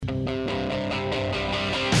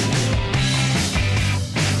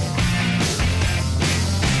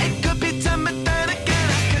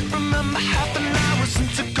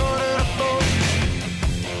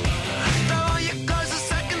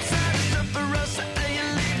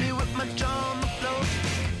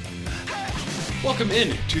Welcome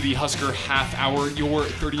in to the Husker Half Hour, your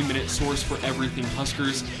 30-minute source for everything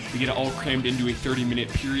Huskers. We get it all crammed into a 30-minute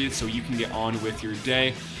period so you can get on with your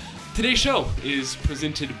day. Today's show is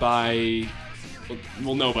presented by,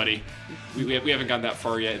 well, nobody. We haven't gotten that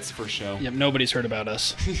far yet. It's the first show. Yep, nobody's heard about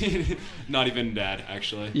us. Not even Dad,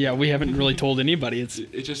 actually. Yeah, we haven't really told anybody. It's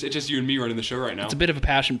just you and me running the show right now. It's a bit of a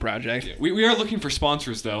passion project. Yeah, we are looking for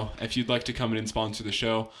sponsors, though, if you'd like to come in and sponsor the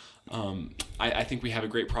show. I think we have a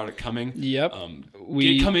great product coming. Yep.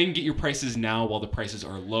 Get your prices now while the prices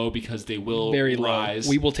are low, because they will very rise.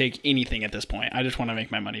 Low. We will take anything at this point. I just want to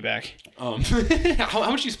make my money back. How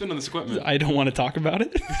much do you spend on this equipment? I don't want to talk about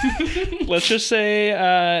it. Let's just say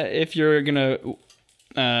if you're going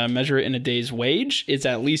to measure it in a day's wage, it's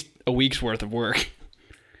at least a week's worth of work.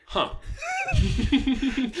 Huh.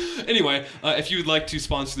 Anyway, if you would like to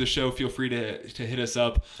sponsor the show, feel free to hit us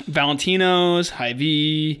up. Valentino's,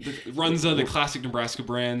 Hy-Vee, Runza, the classic Nebraska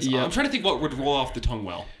brands. Yep. I'm trying to think what would roll off the tongue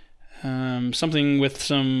well. Something with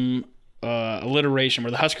some alliteration.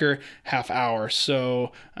 We're the Husker Half Hour.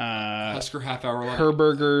 So Husker Half Hour.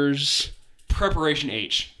 Herberger's. Preparation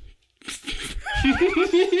H.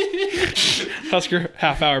 Husker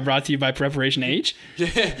Half Hour brought to you by Preparation H.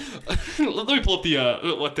 Yeah. Let me pull up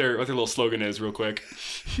the what their little slogan is real quick.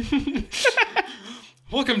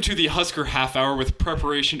 Welcome to the Husker Half Hour with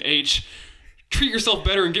Preparation H. Treat yourself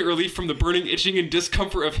better and get relief from the burning, itching, and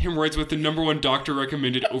discomfort of hemorrhoids with the #1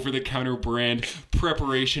 doctor-recommended over-the-counter brand,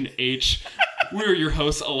 Preparation H. We're your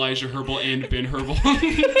hosts, Elijah Herbal and Ben Herbal.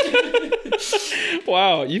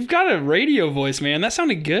 Wow, you've got a radio voice, man. That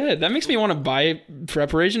sounded good. That makes me want to buy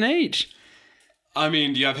Preparation H. I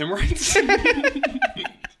mean, do you have hemorrhoids?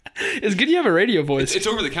 It's good you have a radio voice. It's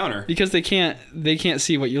over the counter. Because they can't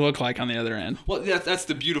see what you look like on the other end. Well, that's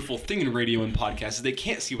the beautiful thing in radio and podcasts, is they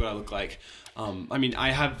can't see what I look like. I mean,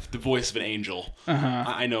 I have the voice of an angel. Uh-huh.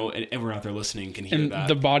 I know everyone out there listening can hear and that.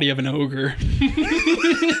 The body of an ogre.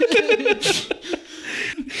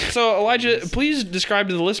 So, Elijah, please describe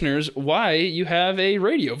to the listeners why you have a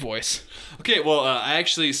radio voice. Okay, well, I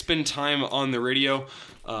actually spend time on the radio.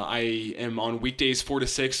 I am on weekdays 4 to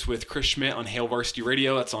 6 with Chris Schmidt on Hail Varsity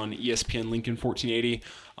Radio. That's on ESPN Lincoln 1480.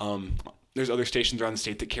 There's other stations around the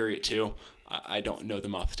state that carry it too. I don't know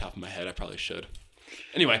them off the top of my head. I probably should.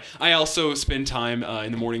 Anyway, I also spend time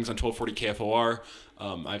in the mornings on 1240 KFOR.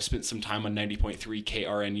 I've spent some time on 90.3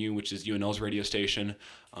 KRNU, which is UNL's radio station.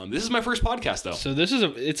 This is my first podcast, though. So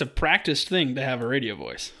it's a practiced thing to have a radio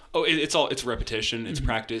voice. Oh, it's repetition, it's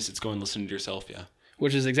practice, it's going and listening to yourself, yeah.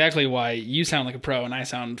 Which is exactly why you sound like a pro and I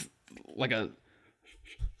sound like the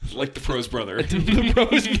pro's brother. The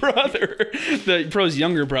pro's brother. The pro's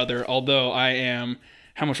younger brother, although I am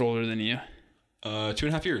how much older than you?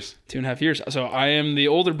 2.5 years. 2.5 years. So I am the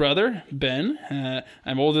older brother, Ben.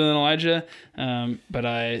 I'm older than Elijah, but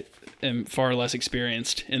I am far less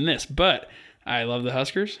experienced in this. But I love the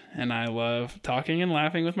Huskers, and I love talking and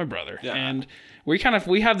laughing with my brother. Yeah. And we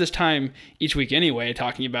have this time each week anyway,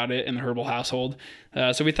 talking about it in the Herbal household.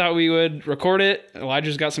 So we thought we would record it.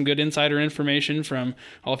 Elijah's got some good insider information from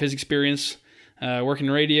all of his experience working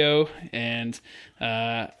radio, and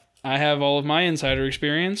I have all of my insider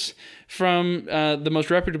experience from the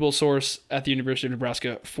most reputable source at the University of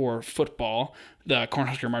Nebraska for football, the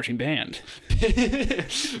Cornhusker Marching Band.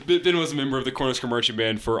 Ben was a member of the Cornhusker Marching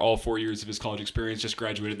Band for all 4 years of his college experience, just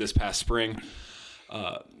graduated this past spring.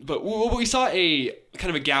 But we saw a kind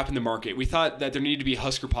of a gap in the market. We thought that there needed to be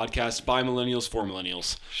Husker podcasts by millennials for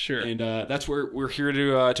millennials. Sure. And that's where we're here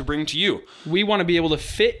to bring to you. We want to be able to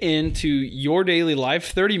fit into your daily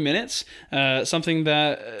life 30 minutes, something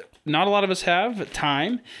that not a lot of us have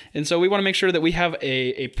time. And so we want to make sure that we have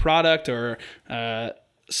a product or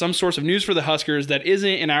some source of news for the Huskers that isn't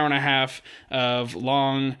an hour and a half of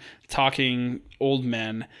long talking old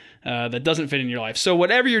men that doesn't fit in your life. So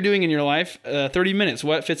whatever you're doing in your life, 30 minutes.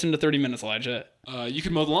 What fits into 30 minutes, Elijah? You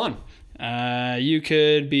could mow the lawn. You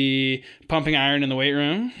could be pumping iron in the weight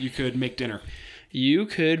room. You could make dinner. You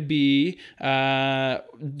could be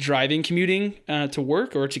commuting to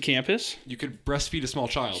work or to campus. You could breastfeed a small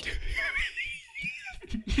child.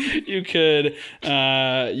 You could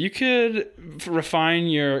refine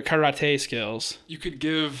your karate skills. You could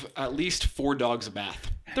give at least 4 dogs a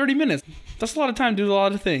bath. 30 minutes. That's a lot of time to do a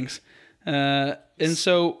lot of things. And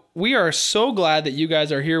so we are so glad that you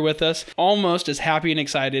guys are here with us, almost as happy and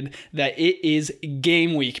excited that it is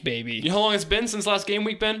game week, baby. You know how long it's been since last game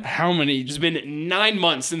week, Ben? How many? It's been 9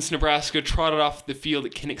 months since Nebraska trotted off the field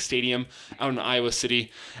at Kinnick Stadium out in Iowa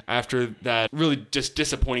City after that really just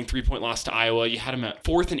disappointing 3-point loss to Iowa. You had them at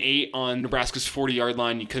 4th and 8 on Nebraska's 40-yard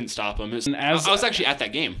line. You couldn't stop them. I was actually at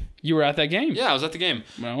that game. You were at that game? Yeah, I was at the game.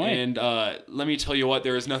 No way. And let me tell you what,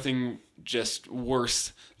 there is nothing just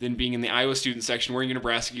worse than being in the Iowa student section wearing a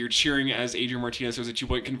Nebraska gear, cheering as Adrian Martinez was a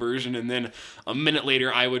 2-point conversion, and then a minute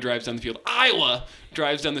later, Iowa drives down the field. Iowa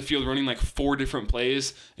drives down the field running like 4 different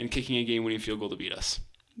plays and kicking a game-winning field goal to beat us.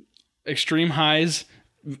 Extreme highs,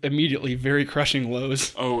 immediately very crushing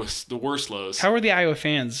lows. Oh, it's the worst lows. How were the Iowa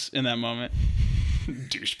fans in that moment?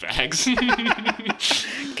 Douchebags.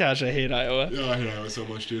 Gosh, I hate Iowa. Oh, I hate Iowa so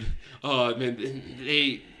much, dude.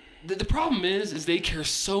 Man, the problem is they care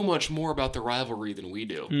so much more about the rivalry than we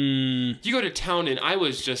do. You go to town and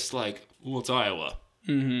Iowa's just like, well, it's Iowa.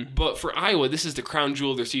 Mm-hmm. But for Iowa, this is the crown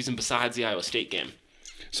jewel of their season besides the Iowa State game.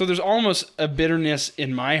 So there's almost a bitterness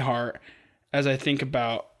in my heart as I think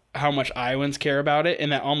about how much Iowans care about it,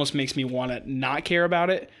 and that almost makes me want to not care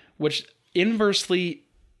about it, which inversely,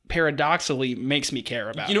 paradoxically, makes me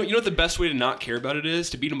care about it. You know what the best way to not care about it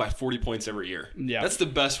is? To beat them by 40 points every year. Yeah. That's the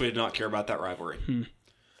best way to not care about that rivalry.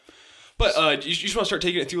 But you just want to start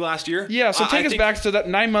taking it through last year? Yeah, so take us back to that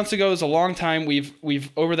 9 months ago is a long time. We've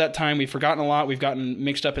over that time we've forgotten a lot. We've gotten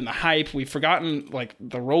mixed up in the hype. We've forgotten like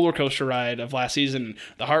the roller coaster ride of last season,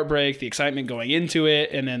 the heartbreak, the excitement going into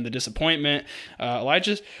it, and then the disappointment.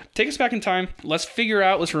 Elijah, take us back in time. Let's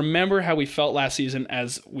remember how we felt last season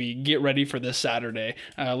as we get ready for this Saturday.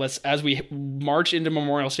 As we march into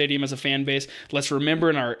Memorial Stadium as a fan base, let's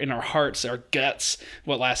remember in our hearts, our guts,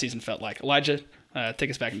 what last season felt like. Elijah, take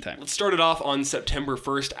us back in time. Let's start it off on September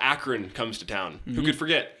 1st. Akron comes to town. Who could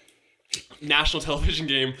forget? National television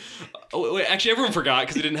game. Oh, wait, actually, everyone forgot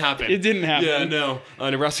because it didn't happen. It didn't happen. Yeah, no.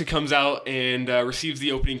 Nebraska comes out and receives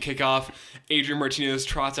the opening kickoff. Adrian Martinez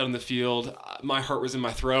trots out on the field. My heart was in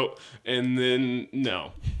my throat. And then,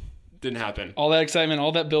 no. Didn't happen. All that excitement,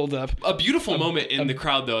 all that build-up. A beautiful moment in the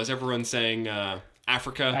crowd, though, as everyone sang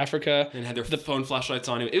Africa. And had their phone flashlights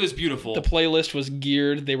on. It was beautiful. The playlist was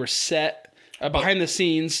geared. They were set. Behind the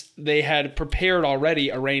scenes, they had prepared already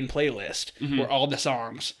a rain playlist where all the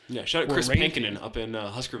songs. Yeah, shout out Chris Pankinen up in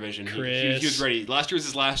Husker Vision. He was ready. Last year was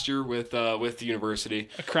his last year with the university.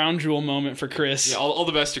 A crown jewel moment for Chris. Yeah, all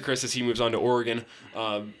the best to Chris as he moves on to Oregon.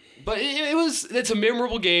 But it's a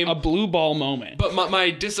memorable game. A blue ball moment. But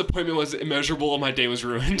my disappointment was immeasurable and my day was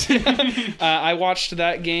ruined. I watched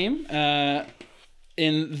that game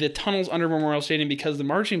in the tunnels under Memorial Stadium because the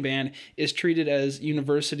marching band is treated as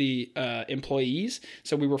university employees.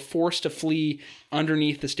 So we were forced to flee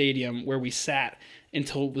underneath the stadium where we sat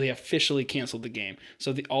until they officially canceled the game.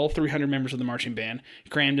 So all 300 members of the marching band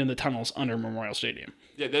crammed in the tunnels under Memorial Stadium.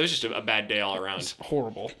 Yeah, that was just a bad day all around. It's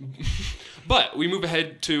horrible. But we move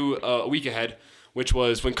ahead to a week ahead, which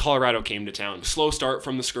was when Colorado came to town. Slow start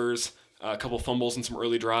from the Skurs, a couple fumbles and some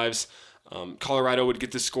early drives. Colorado would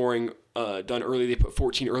get the scoring done early. They put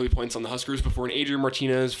 14 early points on the Huskers before an Adrian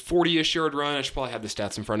Martinez 40-ish yard run. I should probably have the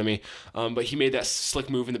stats in front of me. But he made that slick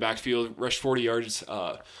move in the backfield, rushed 40 yards.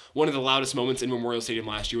 One of the loudest moments in Memorial Stadium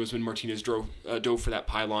last year was when Martinez dove for that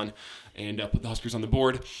pylon and put the Huskers on the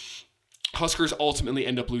board. Huskers ultimately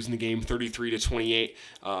end up losing the game 33-28,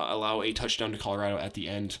 allow a touchdown to Colorado at the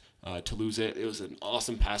end to lose it. It was an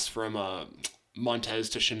awesome pass from Montez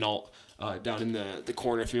to Chenault down in the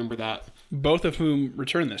corner, if you remember that. Both of whom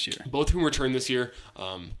returned this year.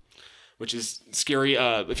 Which is scary.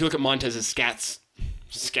 If you look at Montez's scats.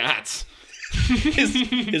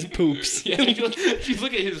 his poops. Yeah, if you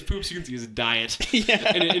look at his poops, you can see his diet.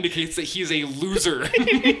 Yeah. And it indicates that he is a loser.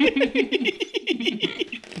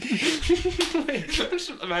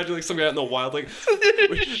 Imagine like some guy out in the wild, like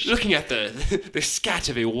looking at the scat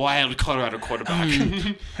of a wild Colorado quarterback.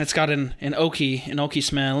 It's got an oaky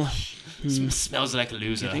smell. Smells like a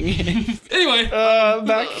loser. Anyway, take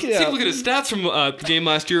a look at his stats from the game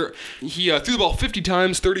last year. He threw the ball 50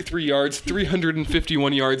 times, 33 yards,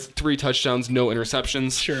 351 yards, 3 touchdowns, no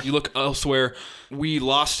interceptions. Sure. You look elsewhere. We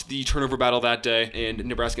lost the turnover battle that day, and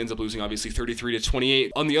Nebraska ends up losing, obviously,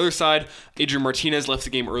 33-28. On the other side, Adrian Martinez left the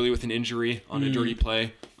game early with an injury on a dirty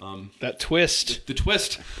play. That twist. The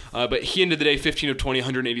twist. But he ended the day 15 of 20,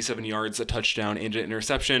 187 yards, a touchdown, and an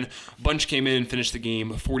interception. Bunch came in and finished the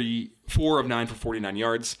game 4 of 9 for 49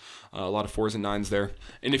 yards. A lot of 4s and 9s there.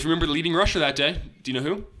 And if you remember the leading rusher that day, do you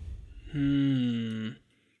know who?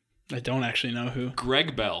 I don't actually know who.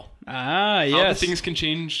 Greg Bell. Ah, yes. How the things can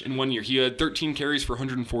change in 1 year. He had 13 carries for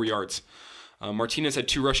 104 yards. Martinez had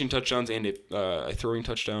 2 rushing touchdowns and a throwing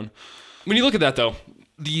touchdown. When you look at that, though,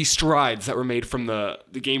 the strides that were made from the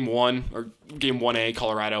game 1 or game 1A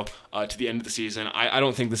Colorado to the end of the season, I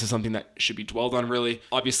don't think this is something that should be dwelled on, really.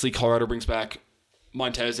 Obviously, Colorado brings back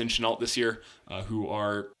Montez and Chenault this year, who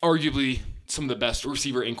are arguably some of the best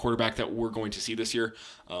receiver and quarterback that we're going to see this year.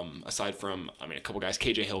 Aside from, a couple guys.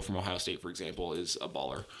 KJ Hill from Ohio State, for example, is a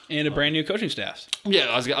baller. And a brand new coaching staff. Yeah,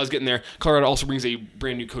 I was getting there. Colorado also brings a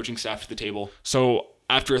brand new coaching staff to the table. So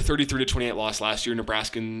after a 33-28 loss last year,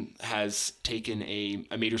 Nebraska has taken a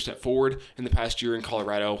major step forward in the past year, and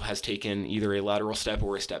Colorado has taken either a lateral step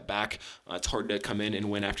or a step back. It's hard to come in and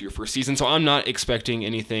win after your first season, so I'm not expecting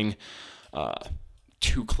anything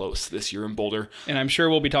too close this year in Boulder. And I'm sure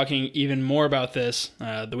we'll be talking even more about this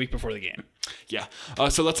the week before the game. Yeah.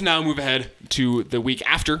 So let's now move ahead to the week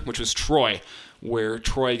after, which was Troy, where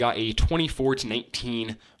Troy got a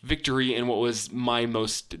 24-19 victory in what was my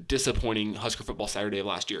most disappointing Husker football Saturday of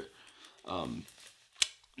last year.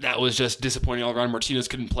 That was just disappointing all around. Martinez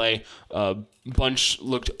couldn't play. Bunch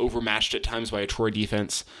looked overmatched at times by a Troy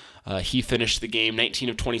defense. He finished the game 19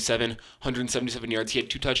 of 27, 177 yards. He had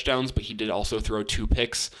 2 touchdowns, but he did also throw 2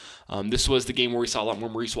 picks. This was the game where we saw a lot more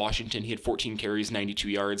Maurice Washington. He had 14 carries, 92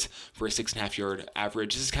 yards for a 6.5-yard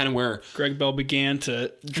average. This is kind of where Greg Bell began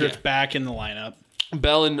to drift back in the lineup.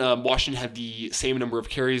 Bell and Washington had the same number of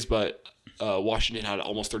carries, but Washington had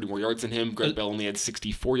almost 30 more yards than him. Greg Bell only had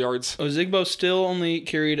 64 yards. Ozigbo still only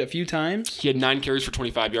carried a few times? He had 9 carries for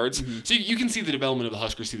 25 yards. Mm-hmm. So you can see the development of the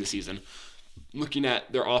Huskers through the season. Looking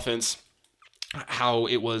at their offense, how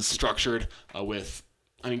it was structured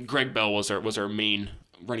Greg Bell was our main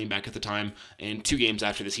running back at the time, and 2 games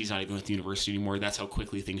after this, he's not even with the university anymore. That's how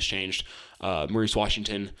quickly things changed. Maurice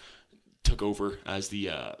Washington took over as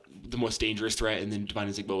the most dangerous threat, and then Devine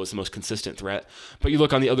Ozigbo was the most consistent threat. But you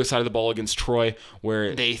look on the other side of the ball against Troy,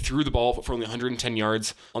 where they threw the ball for only 110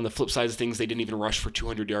 yards. On the flip side of things, they didn't even rush for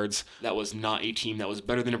 200 yards. That was not a team that was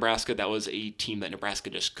better than Nebraska. That was a team that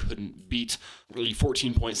Nebraska just couldn't beat. Really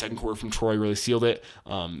 14-point second quarter from Troy really sealed it.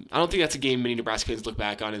 I don't think that's a game many Nebraska fans look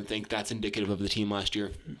back on and think that's indicative of the team last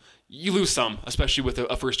year. You lose some, especially with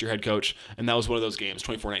a first-year head coach, and that was one of those games,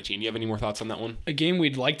 24-19. You have any more thoughts on that one? A game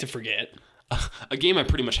we'd like to forget. A game I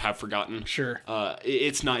pretty much have forgotten. Sure.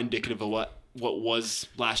 It's not indicative of what was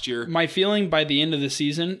last year. My feeling by the end of the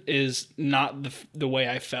season is not the way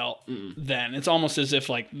I felt then. It's almost as if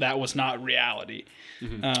that was not reality.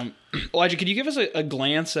 Mm-hmm. Elijah, could you give us a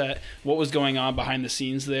glance at what was going on behind the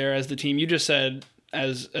scenes there as the team? You just said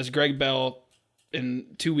as Greg Bell in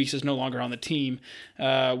 2 weeks is no longer on the team.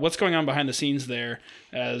 What's going on behind the scenes there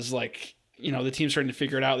as the team's starting to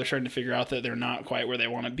figure it out. They're starting to figure out that they're not quite where they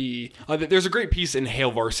want to be. There's a great piece in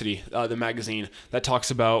Hail Varsity, the magazine, that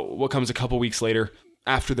talks about what comes a couple weeks later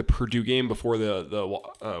after the Purdue game, before the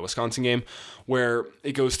Wisconsin game, where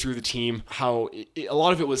it goes through the team, how a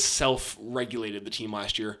lot of it was self-regulated, the team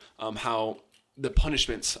last year, how the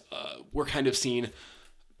punishments were kind of seen.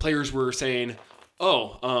 Players were saying,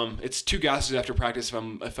 it's 2 gases after practice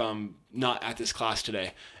if I'm not at this class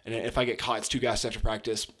today. And if I get caught, it's 2 gases after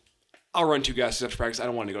practice. I'll run 2 gases after practice. I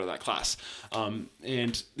don't want to go to that class.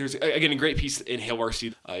 And there's, again, a great piece in Hail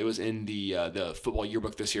Varsity. It was in the football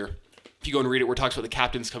yearbook this year. If you go and read it, where it talks about the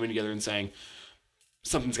captains coming together and saying,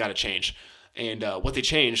 something's got to change. And what they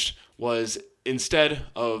changed was, instead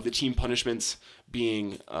of the team punishments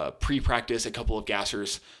being pre-practice, a couple of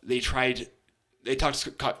gassers, they talked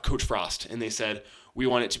to Coach Frost, and they said, we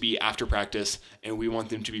want it to be after practice, and we want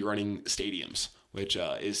them to be running stadiums, which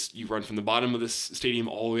is you run from the bottom of this stadium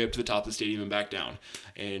all the way up to the top of the stadium and back down.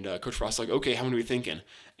 And Coach Frost was like, okay, how many are we thinking?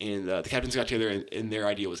 And the captains got together, and their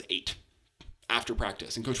idea was 8 after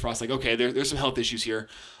practice. And Coach Frost was like, okay, there's some health issues here.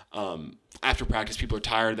 After practice, people are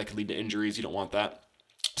tired. That could lead to injuries. You don't want that.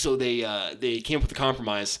 So they came up with a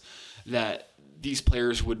compromise that these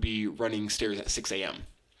players would be running stairs at 6 a.m.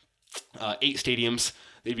 8 stadiums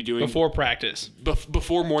they'd be doing before practice,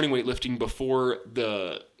 before morning weightlifting, before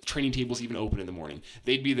the training tables even open in the morning.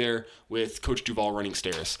 They'd be there with Coach Duval running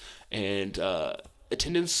stairs, and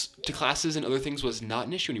attendance to classes and other things was not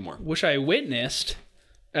an issue anymore. Which I witnessed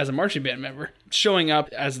as a marching band member, showing up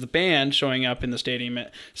as the band, showing up in the stadium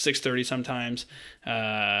at 6:30 sometimes.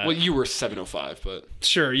 Well, you were 7:05, but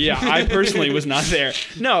sure, yeah, I personally was not there.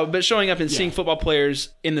 No, but showing up and seeing football players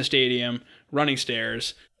in the stadium running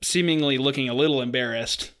stairs, seemingly looking a little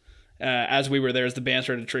embarrassed. As we were there, as the band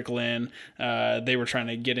started to trickle in, they were trying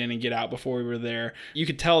to get in and get out before we were there. You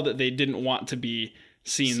could tell that they didn't want to be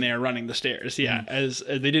seen there running the stairs. Yeah, as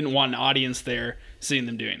they didn't want an audience there seeing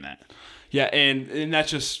them doing that. Yeah, and that's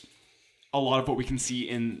just a lot of what we can see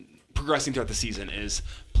in progressing throughout the season is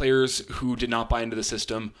players who did not buy into the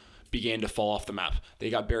system began to fall off the map. They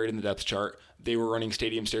got buried in the depth chart. They were running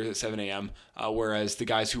stadium stairs at 7 a.m., whereas the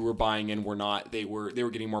guys who were buying in were not. They were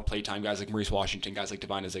getting more playtime, guys like Maurice Washington, guys like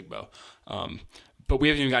Devine Azigbo. But we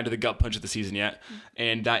haven't even gotten to the gut punch of the season yet,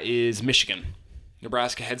 and that is Michigan.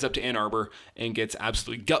 Nebraska heads up to Ann Arbor and gets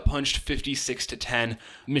absolutely gut punched 56-10.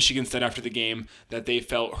 Michigan said after the game that they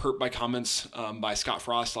felt hurt by comments by Scott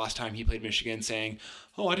Frost last time he played Michigan, saying,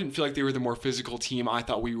 "Oh, I didn't feel like they were the more physical team. I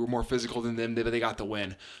thought we were more physical than them, but they got the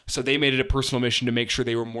win." So they made it a personal mission to make sure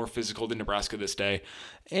they were more physical than Nebraska this day,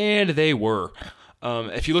 and they were.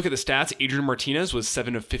 If you look at the stats, Adrian Martinez was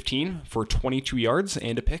 7 of 15 for 22 yards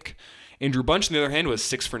and a pick. Andrew Bunch, on the other hand, was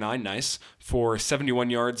 6 for 9, nice, for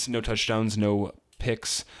 71 yards, no touchdowns, no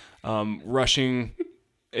picks. Rushing,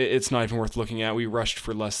 it's not even worth looking at. We rushed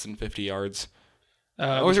for less than 50 yards.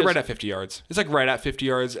 Or is it right at 50 yards? It's like right at 50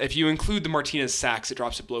 yards. If you include the Martinez sacks, it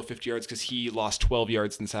drops it below 50 yards because he lost 12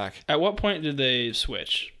 yards in sack. At what point did they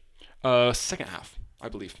switch? Second half, I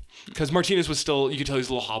believe. Because Martinez was still, you could tell he was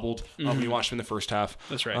a little hobbled when you watched him in the first half.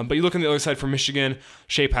 That's right. But you look on the other side for Michigan,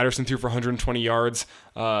 Shea Patterson threw for 120 yards.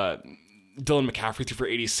 Dylan McCaffrey threw for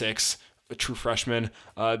 86. A true freshman.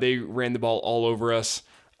 They ran the ball all over us.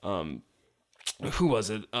 Who was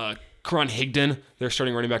it? Karan Higdon, their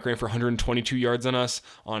starting running back, ran for 122 yards on us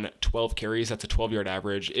on 12 carries. That's a 12-yard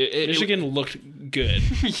average. Michigan looked good.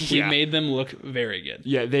 Yeah. We made them look very good.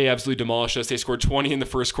 Yeah, they absolutely demolished us. They scored 20 in the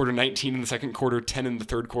first quarter, 19 in the second quarter, 10 in the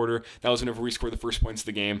third quarter. That was whenever we scored the first points of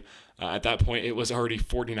the game. At that point, it was already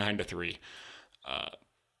 49-3.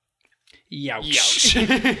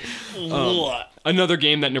 Youch. Another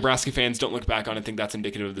game that Nebraska fans don't look back on and think that's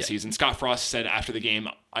indicative of the season. Scott Frost said after the game,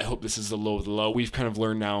 "I hope this is the low of the low." We've kind of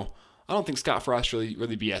learned now. I don't think Scott Frost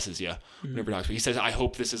really BS's you. Whenever he talks, but he says, "I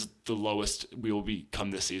hope this is the lowest we will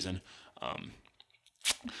become this season."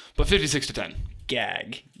 But 56-10.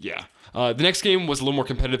 Gag. Yeah. The next game was a little more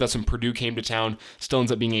competitive. That's when Purdue came to town. Still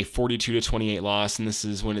ends up being a 42-28 loss, and this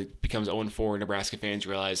is when it becomes 0-4. Nebraska fans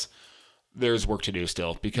realize there's work to do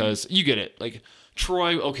still because you get it. Like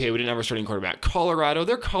Troy, okay, we didn't have a starting quarterback. Colorado,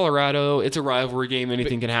 they're Colorado. It's a rivalry game.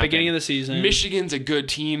 Anything can happen. Beginning of the season. Michigan's a good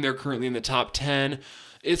team. They're currently in the top 10.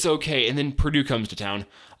 It's okay. And then Purdue comes to town.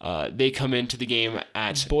 They come into the game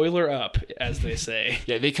at boiler up, as they say.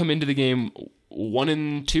 Yeah, they come into the game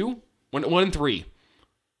 1-2, 1-3.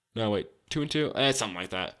 No, wait, 2-2. Something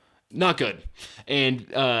like that. Not good. And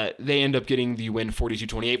they end up getting the win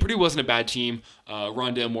 42-28. Purdue wasn't a bad team.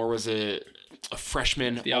 Rondale Moore was a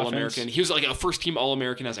freshman All-American. He was like a first-team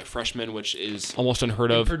All-American as a freshman, which is almost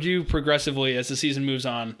unheard of. Purdue progressively, as the season moves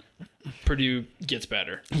on, Purdue gets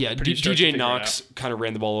better. Yeah, DJ Knox kind of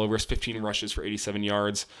ran the ball over us, 15 rushes for 87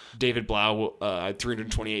 yards. David Blau had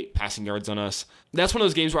 328 passing yards on us. That's one of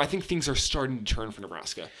those games where I think things are starting to turn for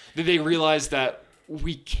Nebraska. They realize that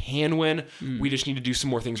we can win. We just need to do some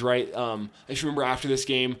more things right. If you remember after this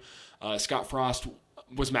game, Scott Frost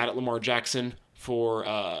was mad at Lamar Jackson for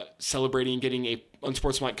celebrating getting a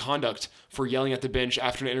unsportsmanlike conduct for yelling at the bench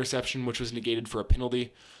after an interception, which was negated for a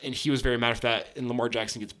penalty. And he was very mad for that, and Lamar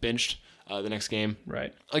Jackson gets benched the next game.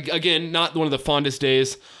 Right. Again, not one of the fondest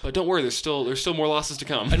days, but don't worry, there's still more losses to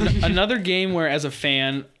come. Another game where, as a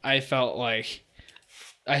fan, I felt like,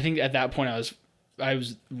 I think at that point I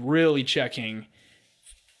was really checking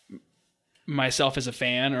myself as a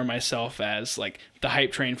fan or myself as like the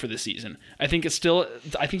hype train for the season. I think it's still,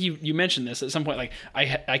 I think you mentioned this at some point, like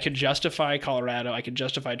I could justify Colorado, I could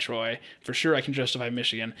justify Troy, for sure I can justify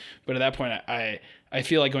Michigan, but at that point I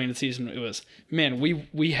feel like going into the season it was, man,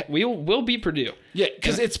 we'll beat Purdue. Yeah,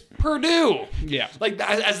 because it's Purdue. Yeah. Like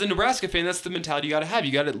as the Nebraska fan, that's the mentality you got to have.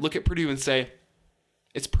 You got to look at Purdue and say,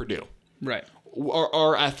 it's Purdue. Right.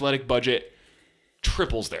 Our athletic budget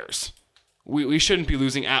triples theirs. We shouldn't be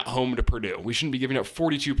losing at home to Purdue. We shouldn't be giving up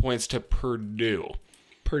 42 points to Purdue.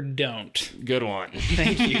 Don't. Good one.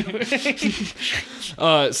 Thank you.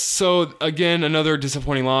 So, again, another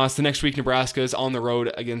disappointing loss. The next week, Nebraska is on the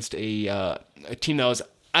road against a team that was,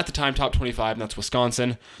 at the time, top 25, and that's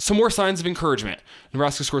Wisconsin. Some more signs of encouragement.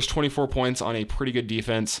 Nebraska scores 24 points on a pretty good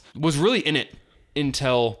defense. Was really in it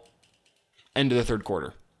until end of the third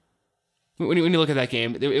quarter. When you look at that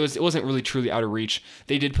game, it wasn't really truly out of reach.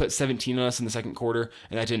 They did put 17 on us in the second quarter,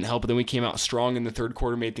 and that didn't help. But then we came out strong in the third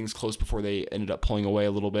quarter, made things close before they ended up pulling away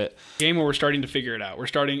a little bit. Game where we're starting to figure it out. We're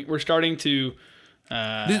starting to.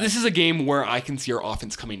 This is a game where I can see our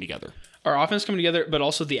offense coming together. Our offense coming together, but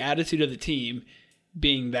also the attitude of the team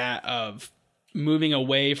being that of moving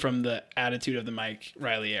away from the attitude of the Mike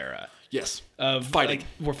Riley era. Yes. Of fighting. Like,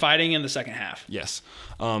 we're fighting in the second half. Yes.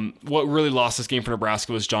 What really lost this game for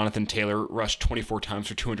Nebraska was Jonathan Taylor rushed 24 times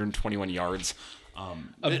for 221 yards.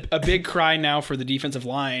 A big cry now for the defensive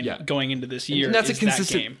line going into this year. And that's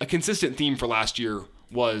a consistent theme for last year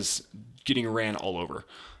was getting ran all over.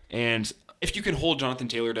 And if you can hold Jonathan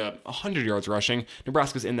Taylor to 100 yards rushing,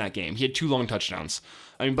 Nebraska's in that game. He had 2 long touchdowns.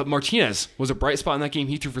 But Martinez was a bright spot in that game.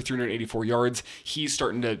 He threw for 384 yards. He's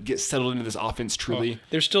starting to get settled into this offense truly.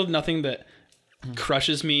 There's still nothing that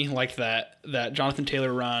crushes me like that Jonathan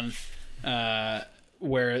Taylor run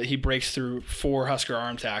where he breaks through 4 Husker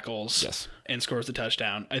arm tackles and scores the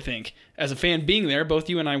touchdown. I think as a fan being there, both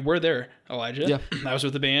you and I were there, Elijah. Yeah. I was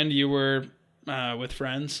with the band. You were with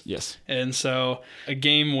friends. Yes. And so a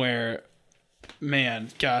game where, man,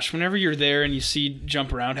 gosh, whenever you're there and you see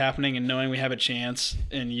jump around happening and knowing we have a chance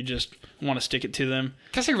and you just want to stick it to them.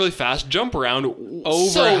 Can I say really fast? Jump around.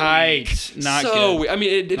 Overhyped. Not good. I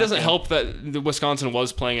mean, it doesn't help that the Wisconsin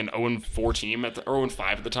was playing an 0-4 team or 0-5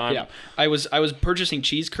 at the time. Yeah, I was purchasing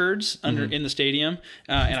cheese curds in the stadium,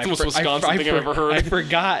 and the most Wisconsin thing I've ever heard. I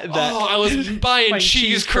forgot that. I was buying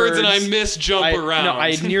cheese curds and I missed jump around. No,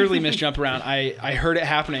 I nearly missed jump around. I heard it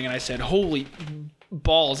happening and I said, "Holy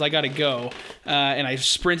balls, I gotta go," and I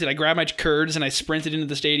sprinted. I grabbed my curds and I sprinted into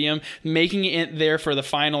the stadium, making it there for the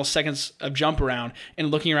final seconds of jump around and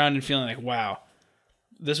looking around and feeling like, wow,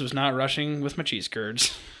 this was not rushing with my cheese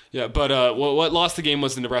curds. Yeah, but what lost the game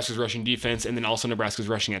was the Nebraska's rushing defense and then also Nebraska's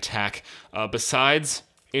rushing attack. Besides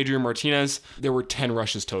Adrian Martinez, there were 10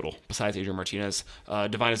 rushes total besides Adrian Martinez.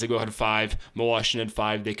 Divine Azigbo had 5, Mo Washington had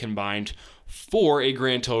 5. They combined for a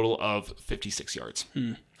grand total of 56 yards.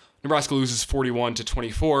 Nebraska loses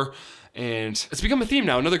 41-24, and it's become a theme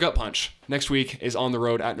now. Another gut punch. Next week is on the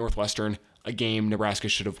road at Northwestern, a game Nebraska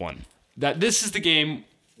should have won. This is the game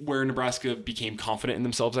where Nebraska became confident in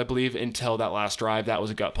themselves, I believe, until that last drive. That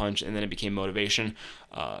was a gut punch, and then it became motivation.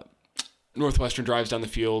 Northwestern drives down the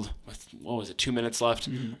field with, 2 minutes left,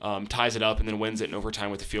 ties it up, and then wins it in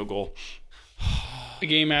overtime with a field goal. A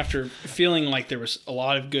game after feeling like there was a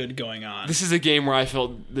lot of good going on. This is a game where I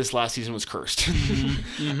felt this last season was cursed.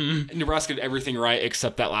 Nebraska did everything right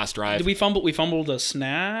except that last drive. Did we fumble? We fumbled a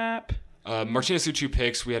snap. Martinez threw 2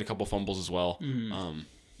 picks. We had a couple fumbles as well.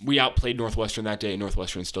 We outplayed Northwestern that day, and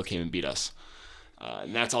Northwestern still came and beat us.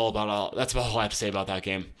 And that's all all I have to say about that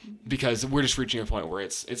game, because we're just reaching a point where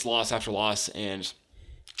it's loss after loss and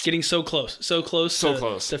getting so close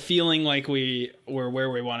to feeling like we were where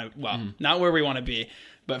we want to. Well, not where we want to be,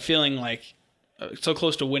 but feeling like so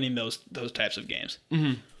close to winning those types of games.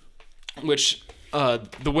 Which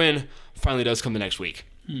the win finally does come the next week,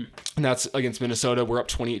 and that's against Minnesota. We're up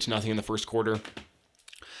 28-0 in the first quarter,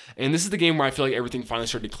 and this is the game where I feel like everything finally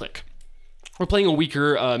started to click. We're playing a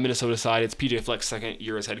weaker Minnesota side. It's PJ Fleck's second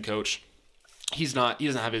year as head coach. He doesn't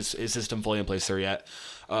have his system fully in place there yet.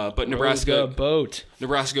 But Nebraska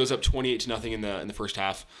goes up 28-0 in the first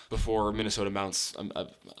half before Minnesota mounts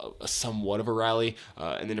a somewhat of a rally,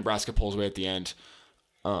 and then Nebraska pulls away at the end.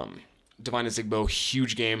 Divine Azigbo,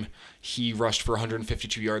 huge game. He rushed for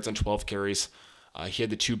 152 yards on 12 carries. He had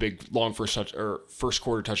the 2 big long first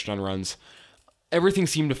quarter touchdown runs. Everything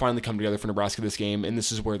seemed to finally come together for Nebraska this game, and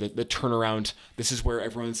this is where the turnaround, this is where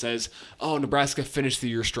everyone says, oh, Nebraska finished the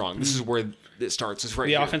year strong. This is where it starts. It's right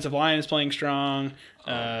the here. Offensive line is playing strong.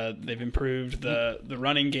 They've improved. The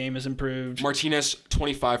running game has improved. Martinez,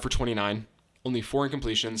 25 for 29, only 4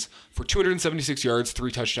 incompletions, for 276 yards,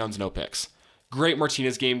 3 touchdowns, no picks. Great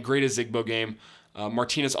Martinez game, great Azigbo game.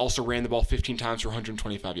 Martinez also ran the ball 15 times for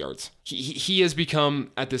 125 yards. He has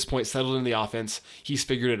become, at this point, settled in the offense. He's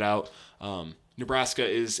figured it out. Nebraska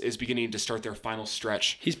is beginning to start their final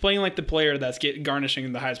stretch. He's playing like the player that's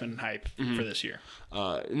garnishing the Heisman hype for this year.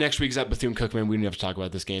 Next week is at Bethune-Cookman. We didn't have to talk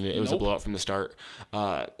about this game. It was a blowout from the start.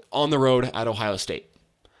 On the road at Ohio State.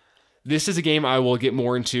 This is a game I will get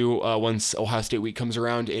more into once Ohio State week comes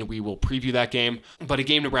around, and we will preview that game. But a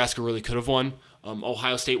game Nebraska really could have won.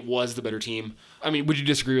 Ohio State was the better team. I mean, would you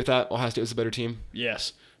disagree with that? Ohio State was the better team?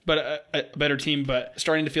 Yes. But a better team, but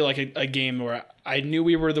starting to feel like a game where I knew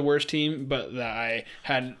we were the worst team, but that I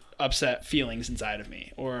had upset feelings inside of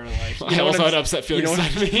me. Or like, I also had upset feelings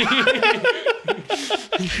inside of me.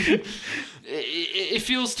 It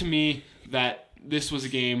feels to me that this was a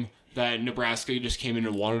game that Nebraska just came in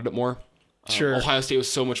and wanted it more. Sure. Ohio State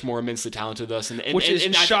was so much more immensely talented than us. Which is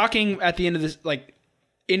shocking at the end of this, like,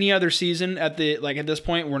 any other season at this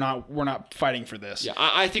point, we're not fighting for this. Yeah,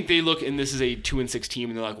 I think they look, and this is a 2-6 team,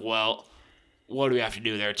 and they're like, well, what do we have to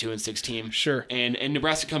do there? 2-6 team. Sure. And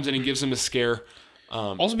Nebraska comes in and gives them a scare.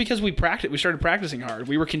 Also because we started practicing hard.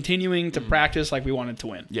 We were continuing to practice like we wanted to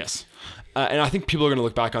win. Yes. And I think people are going to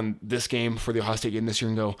look back on this game for the Ohio State game this year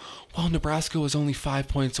and go, well, Nebraska was only 5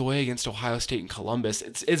 points away against Ohio State and Columbus.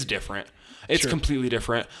 It's different. It's completely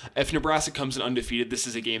different. If Nebraska comes in undefeated, this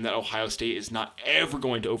is a game that Ohio State is not ever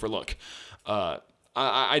going to overlook.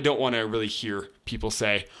 I don't want to really hear people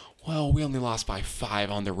say, well, we only lost by 5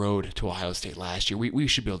 on the road to Ohio State last year. We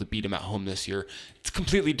should be able to beat them at home this year. It's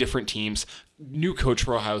completely different teams. New coach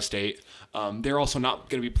for Ohio State. They're also not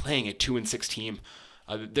going to be playing a 2-6 team.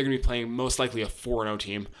 They're going to be playing most likely a 4-0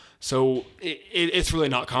 team. So it's really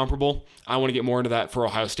not comparable. I want to get more into that for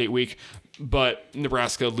Ohio State week. But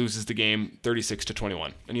Nebraska loses the game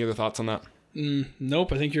 36-21. Any other thoughts on that?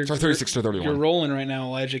 Nope. I think you're 36-31. You're rolling right now,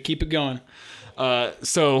 Elijah. Keep it going.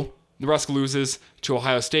 So Nebraska loses to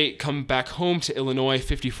Ohio State. Come back home to Illinois,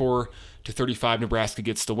 54-35. Nebraska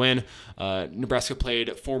gets the win. Nebraska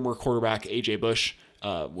played former quarterback AJ Bush.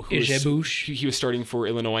 He was starting for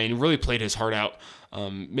Illinois and really played his heart out.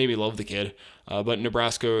 Made me love the kid. But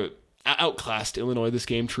Nebraska outclassed Illinois this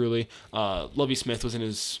game, truly. Lovie Smith was in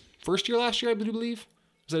his first year last year, I believe.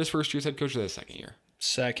 Was that his first year as head coach or that his second year?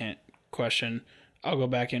 Second question. I'll go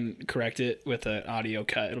back and correct it with an audio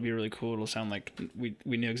cut. It'll be really cool. It'll sound like we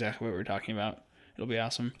knew exactly what we were talking about. It'll be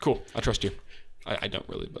awesome. Cool. I trust you. I don't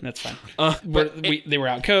really, but that's fine. They were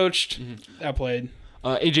outcoached, outplayed.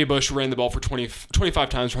 AJ Bush ran the ball for 25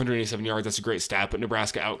 times for 187 yards. That's a great stat, but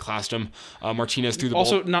Nebraska outclassed him. Martinez threw the ball.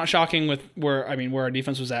 Also, not shocking with where our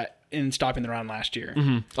defense was at in stopping the run last year.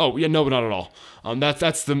 Mm-hmm. Oh, yeah, no, but not at all.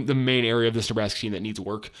 That's the main area of this Nebraska team that needs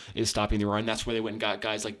work is stopping the run. That's where they went and got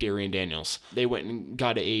guys like Darian Daniels. They went and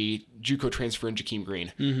got a JUCO transfer in Jakeem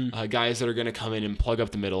Green. Guys that are going to come in and plug up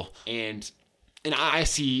the middle. And I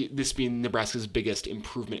see this being Nebraska's biggest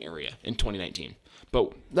improvement area in 2019.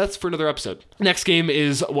 But that's for another episode. Next game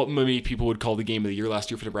is what many people would call the game of the year last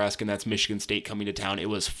year for Nebraska, and that's Michigan State coming to town. It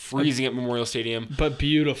was freezing at Memorial Stadium. But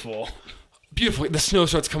beautiful. Beautiful. The snow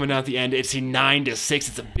starts coming out at the end. It's a 9-6.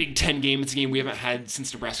 It's a Big Ten game. It's a game we haven't had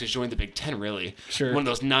since Nebraska's joined the Big Ten, really. Sure. One of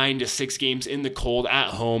those 9-6 games in the cold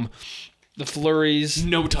at home. The flurries.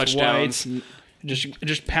 No touchdowns.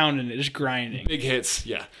 Just pounding it. Just grinding. Big hits.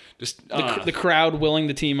 Yeah. Just the crowd willing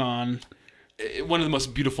the team on. One of the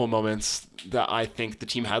most beautiful moments that I think the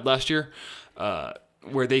team had last year,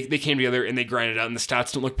 where they came together and they grinded out, and the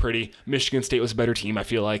stats don't look pretty. Michigan State was a better team, I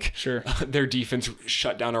feel like. Sure. Their defense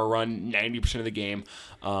shut down our run 90% of the game.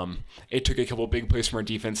 It took a couple of big plays from our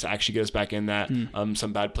defense to actually get us back in that.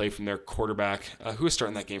 Some bad play from their quarterback. Who was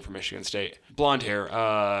starting that game for Michigan State? Blonde hair.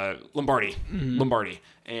 Lombardi. Lombardi.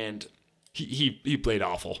 And he played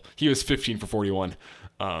awful. He was 15 for 41.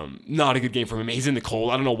 Not a good game from him. He's in the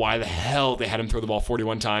cold. I don't know why the hell they had him throw the ball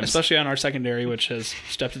 41 times. Especially on our secondary, which has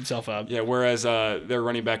stepped itself up. Yeah, whereas their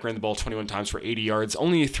running back ran the ball 21 times for 80 yards.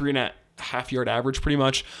 Only a 3.5 yard average, pretty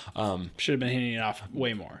much. Should have been hitting it off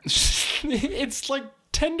way more. It's like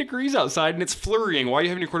 10 degrees outside, and it's flurrying. Why are you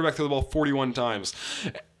having your quarterback throw the ball 41 times?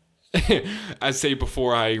 I say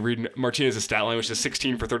before I read Martinez's stat line, which is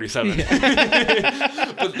 16 for 37.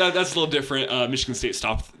 But that's a little different. Michigan State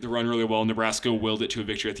stopped the run really well. Nebraska willed it to a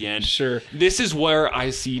victory at the end. Sure. This is where I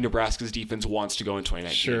see Nebraska's defense wants to go in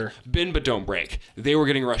 2019. Sure. Bend but don't break. They were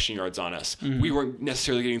getting rushing yards on us. We weren't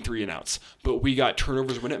necessarily getting 3 and outs, but we got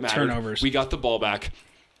turnovers when it mattered. We got the ball back.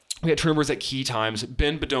 We had turnovers at key times.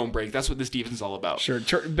 Bend but don't break. That's what this defense is all about. Sure.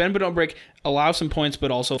 Bend but don't break. Allow some points,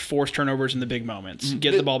 but also force turnovers in the big moments.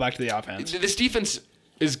 Get the ball back to the offense. This defense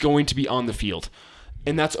is going to be on the field,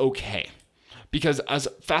 and that's okay. Because as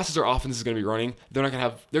fast as our offense is going to be running, they're going to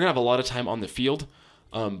have a lot of time on the field,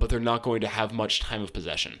 but they're not going to have much time of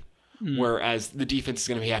possession. Whereas the defense is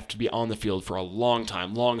going to have to be on the field for a long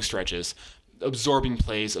time, long stretches, absorbing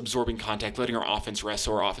plays, absorbing contact, letting our offense rest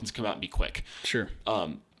so our offense come out and be quick. Sure.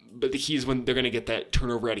 But the key is when they're going to get that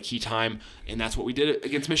turnover at a key time, and that's what we did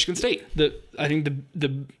against Michigan State. I think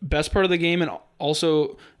the best part of the game, and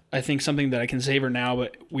also I think something that I can savor now,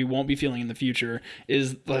 but we won't be feeling in the future,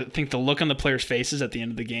 is I think the look on the players' faces at the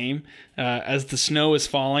end of the game as the snow is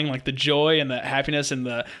falling, like the joy and the happiness and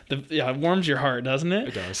it warms your heart, doesn't it?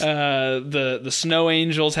 It does. The snow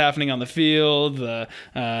angels happening on the field, the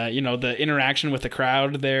interaction with the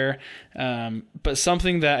crowd there. But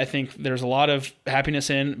something that I think there's a lot of happiness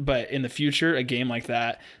in, but in the future, a game like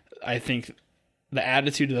that, I think the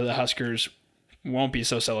attitude of the Huskers won't be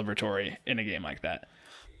so celebratory in a game like that.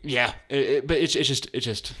 Yeah, but it's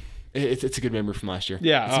a good memory from last year.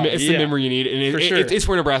 Yeah, it's the memory you need, and For sure. it's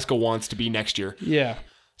where Nebraska wants to be next year. Yeah.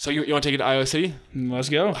 So you want to take it to Iowa City? Let's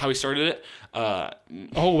go. How we started it?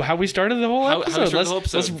 How we started the whole episode. How we started the whole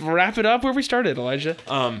episode. Let's wrap it up where we started, Elijah.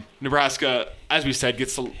 Nebraska, as we said,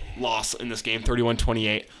 gets the loss in this game,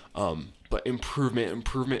 31-28. But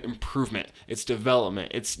improvement. It's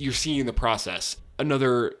development. You're seeing the process.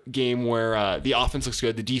 Another game where the offense looks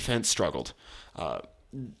good, the defense struggled.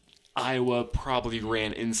 Iowa probably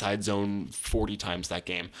ran inside zone 40 times that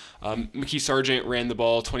game. McKee Sargent ran the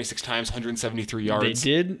ball 26 times, 173 yards. They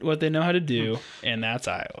did what they know how to do, and that's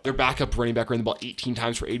Iowa. Their backup running back ran the ball 18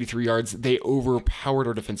 times for 83 yards. They overpowered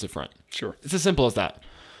our defensive front. Sure. It's as simple as that.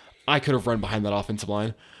 I could have run behind that offensive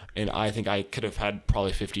line, and I think I could have had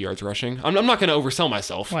probably 50 yards rushing. I'm not going to oversell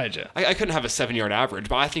myself. Why'd you? I couldn't have a 7-yard average,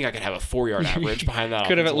 but I think I could have a 4-yard average behind that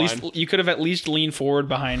offensive line. You could have at least leaned forward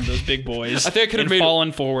behind those big boys. I think I could have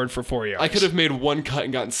fallen forward for 4 yards. I could have made one cut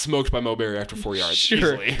and gotten smoked by Mo Berry after 4 yards.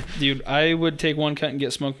 Sure. Easily. Dude, I would take one cut and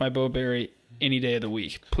get smoked by Mo Berry any day of the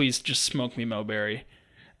week. Please just smoke me, Mo Berry.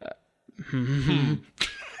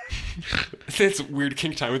 It's weird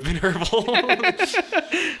kink time with Ben Herbal.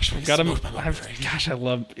 Gosh, I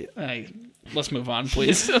love it. Let's move on,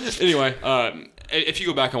 please. Anyway, if you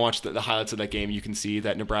go back and watch the highlights of that game, you can see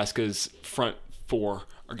that Nebraska's front four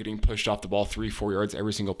are getting pushed off the ball 3-4 yards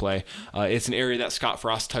every single play. It's an area that Scott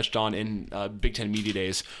Frost touched on in Big Ten Media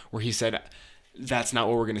Days, where he said that's not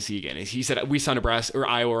what we're going to see again. He said we saw Nebraska or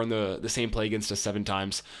Iowa on the same play against us 7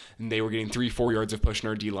 times, and they were getting 3-4 yards of push in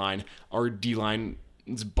our D-line. Our D-line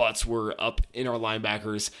butts were up in our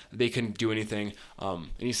linebackers. They couldn't do anything. And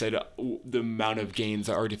he said the amount of gains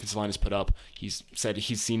that our defensive line has put up, he's said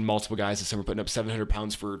he's seen multiple guys this summer putting up 700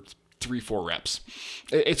 pounds for 3-4 reps.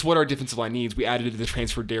 It's what our defensive line needs. We added to the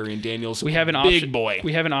transfer Darian Daniels. We have an big option. Boy.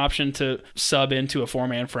 We have an option to sub into a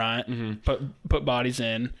 4-man front, put bodies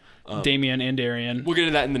in. Damian and Darian. We'll get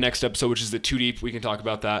into that in the next episode, which is the 2 deep. We can talk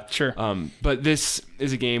about that. Sure. But this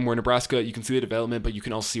is a game where Nebraska, you can see the development, but you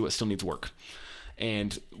can also see what still needs work.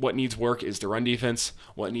 And what needs work is the run defense.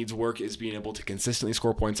 What needs work is being able to consistently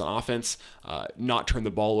score points on offense, not turn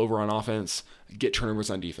the ball over on offense, get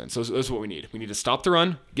turnovers on defense. So that's what we need. We need to stop the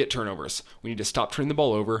run, get turnovers. We need to stop turning the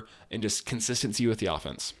ball over, and just consistency with the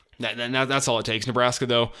offense. That's all it takes. Nebraska,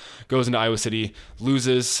 though, goes into Iowa City,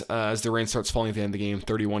 loses as the rain starts falling at the end of the game,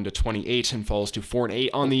 31-28, and falls to 4-8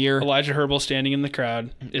 on the year. Elijah Herbal standing in the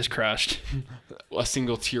crowd is crushed. A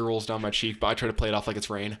single tear rolls down my cheek, but I try to play it off like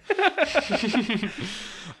it's rain.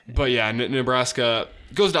 But yeah, Nebraska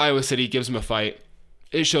goes to Iowa City, gives them a fight.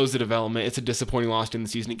 It shows the development. It's a disappointing loss in the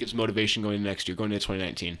season. It gives motivation going into next year, going into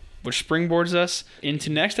 2019. Which springboards us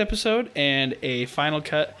into next episode and a final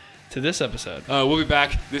cut to this episode. We'll be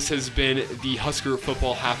back. This has been the Husker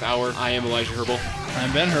Football Half Hour. I am Elijah Herbal.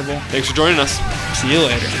 I'm Ben Herbal. Thanks for joining us. See you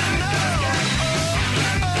later.